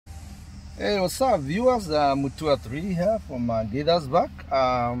Hey, what's up, viewers? Mutua 3 here from Gathersburg.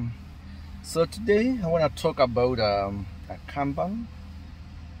 So today I want to talk about a company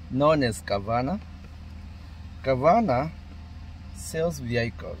known as Kavana. Kavana sells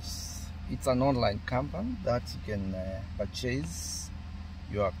vehicles. It's an online company that you can purchase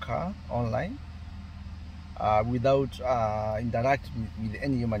your car online without interacting with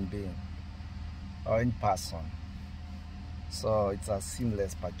any human being or in person. So it's a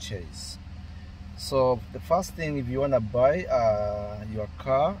seamless purchase. So the first thing, if you want to buy your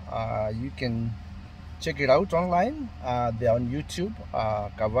car, you can check it out online. They're on YouTube,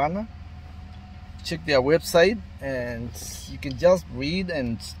 Kavana. Check their website and you can just read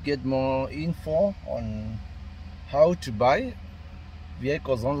and get more info on how to buy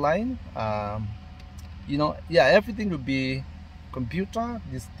vehicles online. Everything will be computer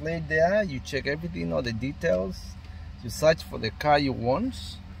displayed there. You check everything, all the details. You search for the car you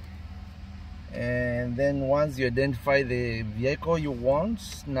want, and then once you identify the vehicle you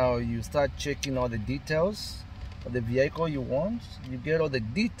want, now you start checking all the details of the vehicle you want. You get all the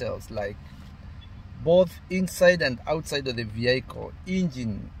details, like both inside and outside of the vehicle,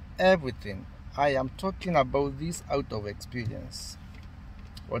 engine, everything. I am talking about this out of experience.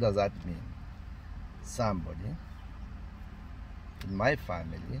 What does that mean? Somebody in my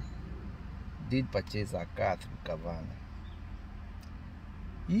family did purchase a car through Kavana.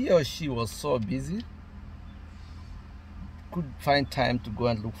 He or she was so busy, couldn't find time to go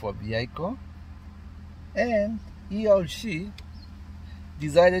and look for a vehicle, and he or she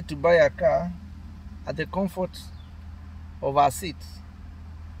decided to buy a car at the comfort of her seat.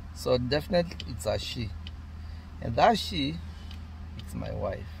 So definitely it's a she, and that she, it's my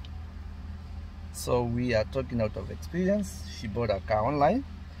wife. So we are talking out of experience. She bought a car online.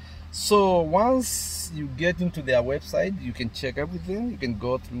 So once you get into their website, you can check everything. You can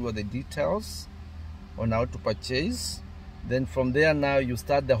go through all the details on how to purchase. Then from there, now you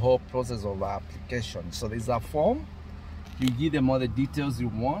start the whole process of application. So there's a form. You give them all the details you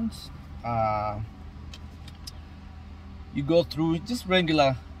want. You go through just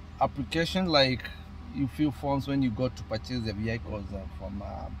regular application, like you fill forms when you go to purchase the vehicles from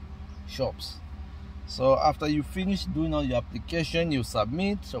shops. So after you finish doing all your application, you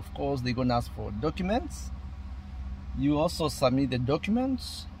submit. Of course, they're gonna ask for documents. You also submit the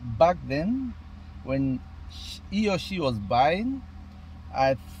documents. Back then, when he or she was buying,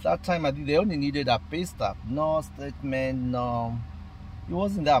 at that time I think they only needed a pay stub, no statement, no, it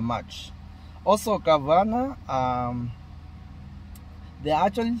wasn't that much. Also Kavana, they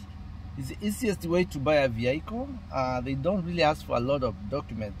actually is the easiest way to buy a vehicle. They don't really ask for a lot of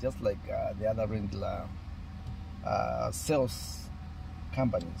documents, just like the other regular sales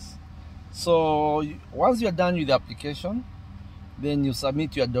companies. So once you're done with the application, then you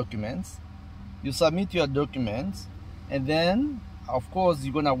submit your documents. And then of course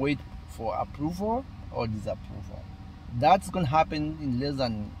you're gonna wait for approval or disapproval. That's gonna happen in less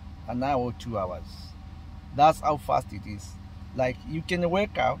than an hour or 2 hours. That's how fast it is. Like, you can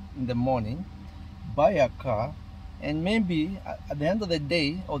wake up in the morning, buy a car, and maybe at the end of the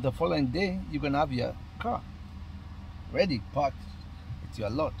day or the following day, you can have your car ready, parked at your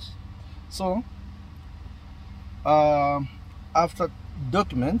lot. So after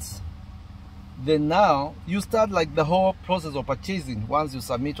documents, then now you start like the whole process of purchasing. Once you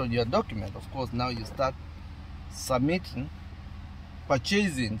submit on your document, of course, now you start submitting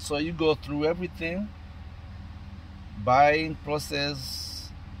purchasing. So you go through everything, buying process,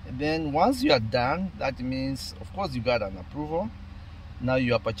 and then once you are done, that means of course you got an approval. Now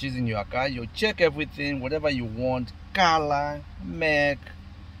you are purchasing your car. You check everything, whatever you want, color, make,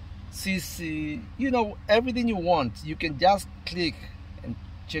 CC, everything you want, you can just click and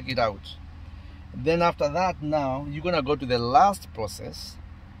check it out. Then after that, now you're gonna go to the last process,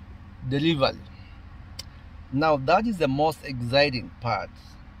 delivery. Now that is the most exciting part,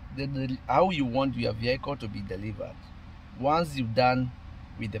 how you want your vehicle to be delivered once you've done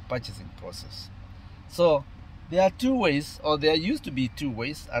with the purchasing process. So there are two ways, or there used to be two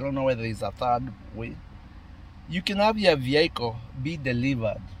ways. I don't know whether there's a third way. You can have your vehicle be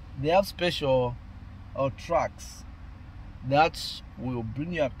delivered. They have special trucks that will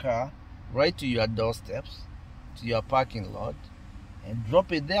bring your car right to your doorsteps, to your parking lot, and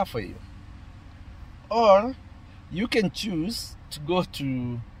drop it there for you. Or you can choose to go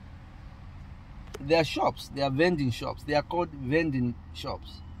to their shops, their vending shops. They are called vending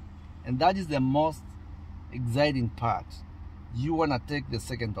shops, and that is the most exciting part. You want to take the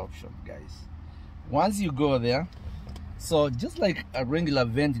second option, guys. Once you go there, so just like a regular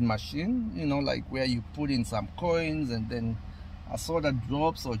vending machine, like where you put in some coins and then soda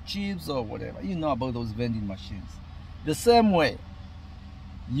drops or chips or whatever. You know about those vending machines. The same way,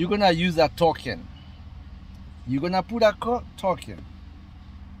 you're gonna use a token. You're gonna put a token.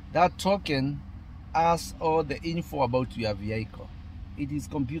 That token has all the info about your vehicle. It is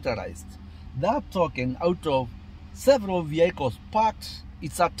computerized. That token, out of several vehicles parked,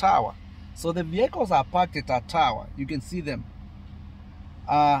 it's a tower. So the vehicles are parked at a tower. You can see them.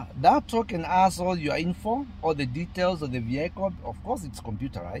 That token has all your info, all the details of the vehicle. Of course, it's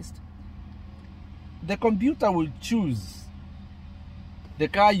computerized. The computer will choose the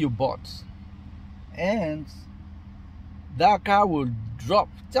car you bought, and that car will drop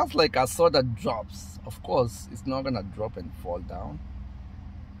just like a soda drops. Of course, it's not gonna drop and fall down.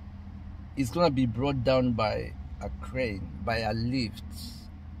 It's gonna be brought down by a crane, by a lift,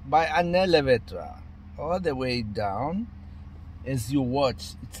 by an elevator, all the way down. As you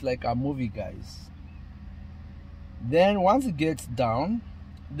watch, it's like a movie, guys. Then once it gets down,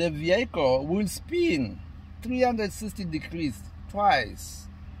 the vehicle will spin 360 degrees twice.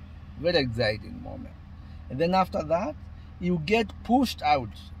 Very exciting moment. And then after that, you get pushed out.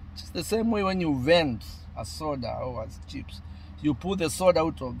 Just the same way when you vend a soda or as chips, you pull the soda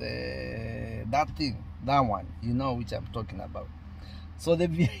out of that thing, that one, you know which I'm talking about. So the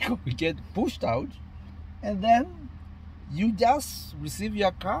vehicle will get pushed out, and then you just receive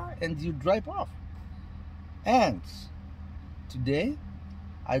your car and you drive off. And today,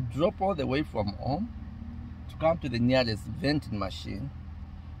 I drove all the way from home to come to the nearest vending machine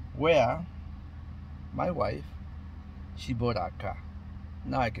where my wife, she bought a car.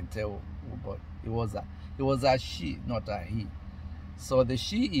 Now I can tell who bought. It was a she, not a he. So the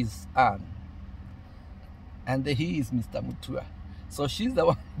she is Anne, and the he is Mr. Mutua. So she's the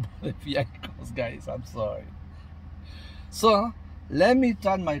one who bought the vehicles, guys. I'm sorry. So let me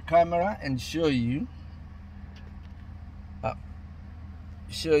turn my camera and show you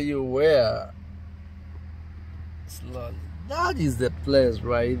where. Slowly. That is the place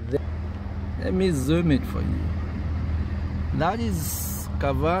right there. Let me zoom it for you. That is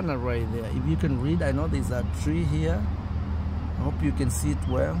Caverna right there. If you can read, I know there's a tree here. I hope you can see it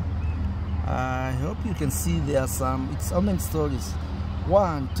well. I hope you can see there are some. It's how many stories?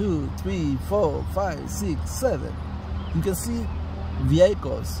 1, 2, 3, 4, 5, 6, 7. You can see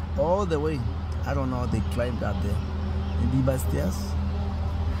vehicles all the way. I don't know how they climbed up there. Maybe by stairs?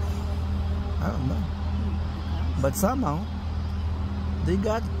 I don't know. But somehow, they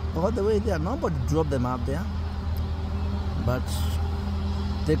got all the way there. Nobody dropped them up there. But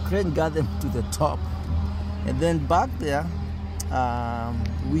the crane got them to the top. And then back there,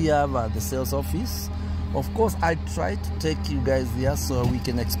 we have the sales office. Of course, I tried to take you guys there so we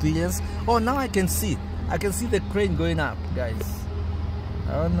can experience. Oh, now I can see. I can see the crane going up, guys.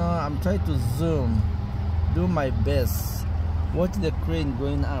 I don't know, I'm trying to zoom, do my best. Watch the crane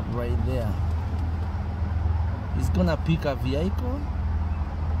going up right there. It's gonna pick a vehicle.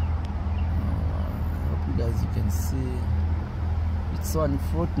 I hope you guys can see. It's so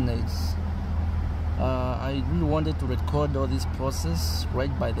unfortunate. I really wanted to record all this process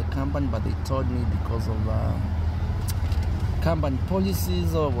right by the company, but they told me because of company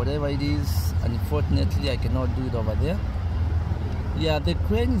policies or whatever it is, unfortunately I cannot do it over there. Yeah, the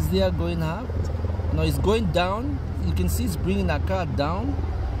crane is there going up. No, it's going down. You can see it's bringing a car down.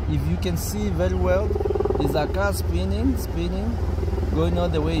 If you can see very well, there's a car spinning, going all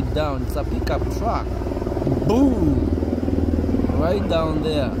the way down. It's a pickup truck. Boom! Right down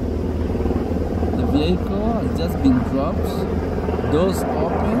there. The vehicle has just been dropped. Doors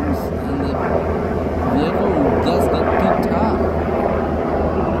opens and the vehicle will just get picked up.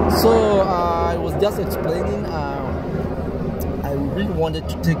 So I was just explaining. I really wanted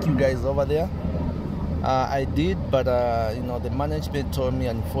to take you guys over there. I did, but you know, the management told me,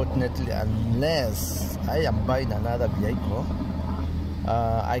 unfortunately, unless I am buying another vehicle,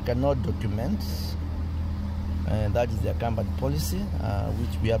 I cannot document. And that is their company policy,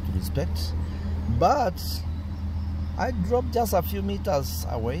 which we have to respect. But I dropped just a few meters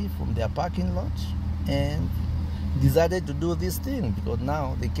away from their parking lot and decided to do this thing because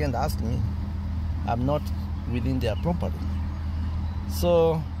now they can't ask me. I'm not within their property.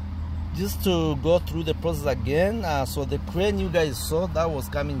 So just to go through the process again, so the crane you guys saw that was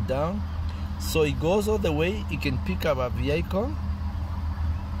coming down, so it goes all the way. It can pick up a vehicle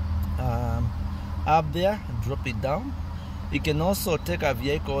up there, drop it down. It can also take a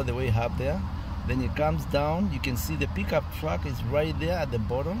vehicle all the way up there. Then it comes down. You can see the pickup truck is right there at the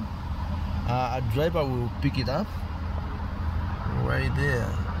bottom. A driver will pick it up right there.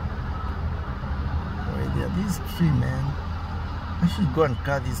 Right there. This tree, man, I should go and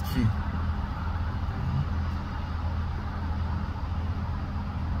cut this tree.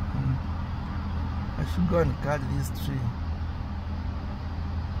 I should go and cut this tree,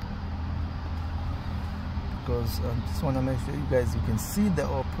 because I just want to make sure you guys can see the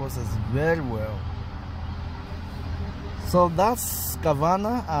whole process very well. So that's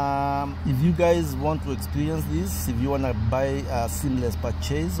Kavana. If you guys want to experience this, if you want to buy a seamless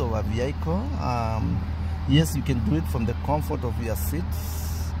purchase of a vehicle, yes, you can do it from the comfort of your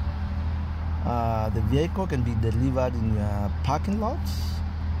seats. The vehicle can be delivered in your parking lot,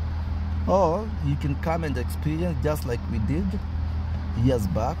 or you can come and experience just like we did years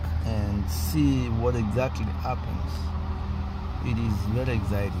back and see what exactly happens. It is very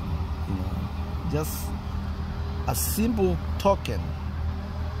exciting, you know. Just a simple token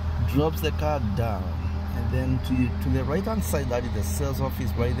drops the car down, and then to the right hand side, that is the sales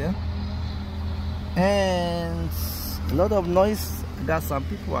office right there. And a lot of noise. Got some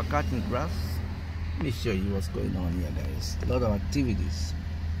people are cutting grass. Let me show you what's going on here, guys. A lot of activities.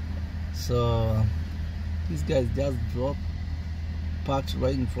 So these guys just parked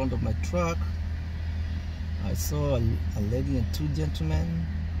right in front of my truck. I saw a lady and two gentlemen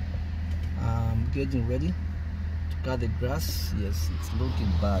getting ready to cut the grass. Yes, it's looking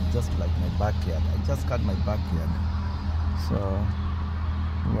bad, just like my backyard. I just cut my backyard. So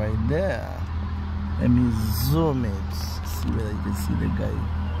right there, let me zoom it, see whether you can see the guy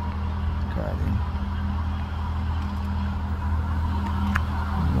cutting.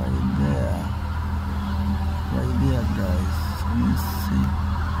 Right there, guys. Let me see.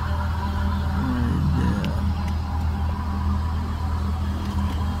 Right there.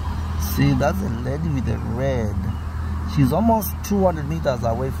 See, that's a lady with a red. She's almost 200 meters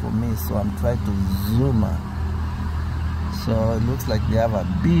away from me, so I'm trying to zoom her. So it looks like they have a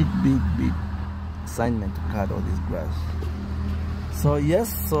big assignment to cut all this grass. So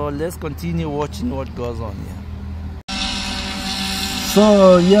yes, so let's continue watching what goes on here.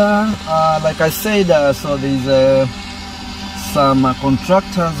 So yeah, like I said, so there's some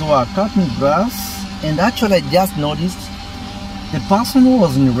contractors who are cutting grass, and actually I just noticed the person who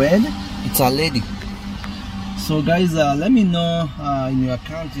was in red, it's a lady. So guys, let me know in your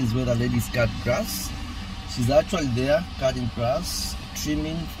counties whether ladies cut grass. She's actually there cutting grass,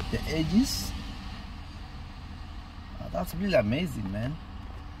 trimming the edges. That's really amazing, man.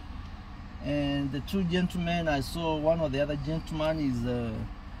 And the two gentlemen, I saw one of the other gentlemen is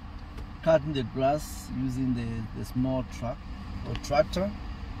cutting the grass using the small truck or tractor,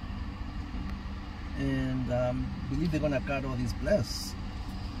 and I believe they're gonna cut all this place.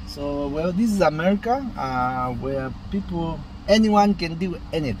 So well, this is America, where anyone can do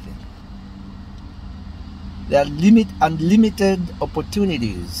anything. There are unlimited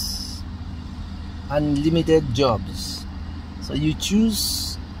opportunities, unlimited jobs. So you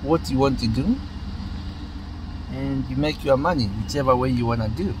choose what you want to do, and you make your money whichever way you want to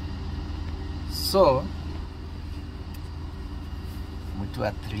do. So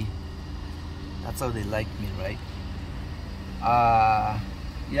Mutua 3, that's how they like me, right?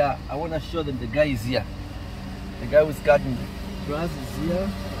 Yeah, I want to show them the guy is here. The guy who's cutting the grass is here.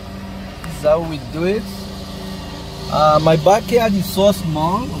 This is how we do it. My backyard is so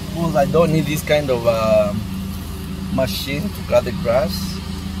small, of course I don't need this kind of machine to cut the grass.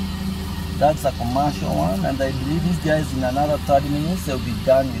 That's a commercial one, and I believe these guys in another 30 minutes they'll be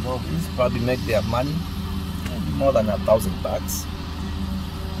done with all this, probably make their money, maybe more than $1,000 bucks.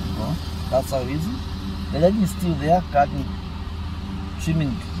 That's how easy. The lady is still there cutting,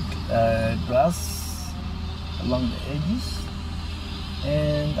 trimming grass along the edges,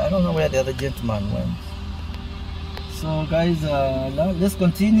 and I don't know where the other gentleman went. So guys, let's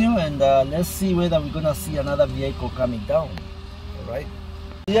continue, and let's see whether we're gonna see another vehicle coming down. All right.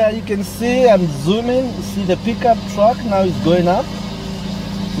 Yeah, you can see I'm zooming. You see the pickup truck now is going up.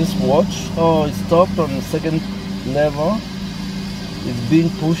 Just watch. Oh, it stopped on the second level. It's being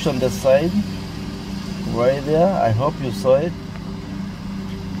pushed on the side right there. I hope you saw it.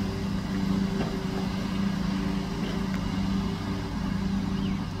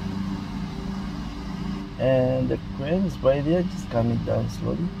 And the crane is right there, just coming down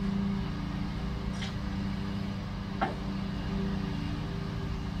slowly.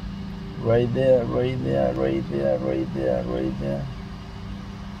 Right there, right there, right there, right there, right there.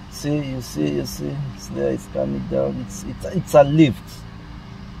 See, you see, it's there, it's coming down. It's a lift.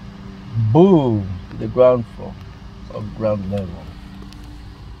 Boom, to the ground floor, or ground level.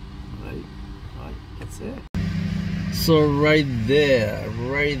 Right, that's it. So right there,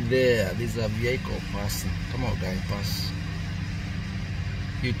 there's a vehicle passing. Come on, guys, pass.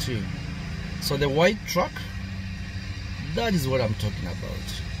 You too. So the white truck, that is what I'm talking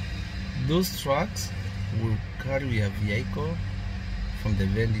about. Those trucks will carry a vehicle from the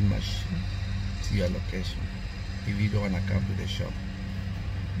vending machine to your location if you don't want to come to the shop.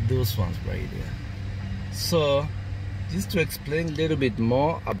 Those ones right there. So just to explain a little bit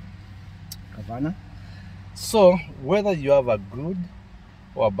more about Havana. So whether you have a good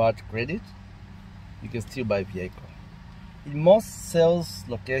or a bad credit, you can still buy vehicle. In most sales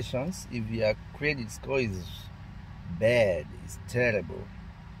locations, if your credit score is bad, it's terrible,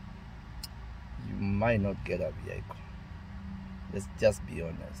 you might not get a vehicle. Let's just be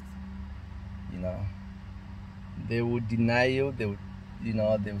honest. You know, they will deny you. They will, you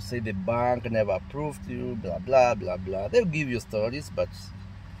know, they will say the bank never approved you, blah blah blah blah. They'll give you stories, but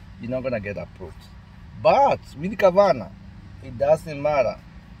you're not gonna get approved. But with Havana, it doesn't matter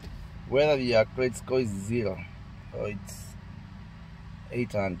whether your credit score is 0 or it's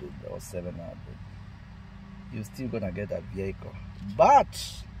 800 or 700. You're still gonna get a vehicle.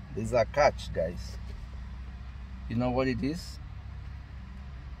 But there's a catch, guys. You know what it is?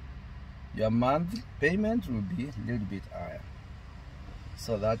 Your monthly payment will be a little bit higher.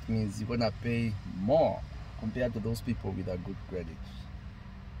 So that means you're gonna pay more compared to those people with a good credit.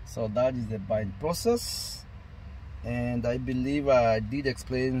 So that is the buying process, and I believe I did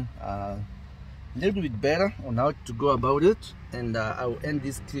explain a little bit better on how to go about it, and I will end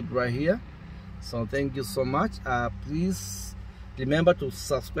this clip right here. So thank you so much. Please remember to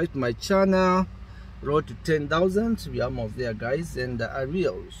subscribe to my channel. Road to 10,000. We are almost there, guys, and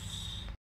adios.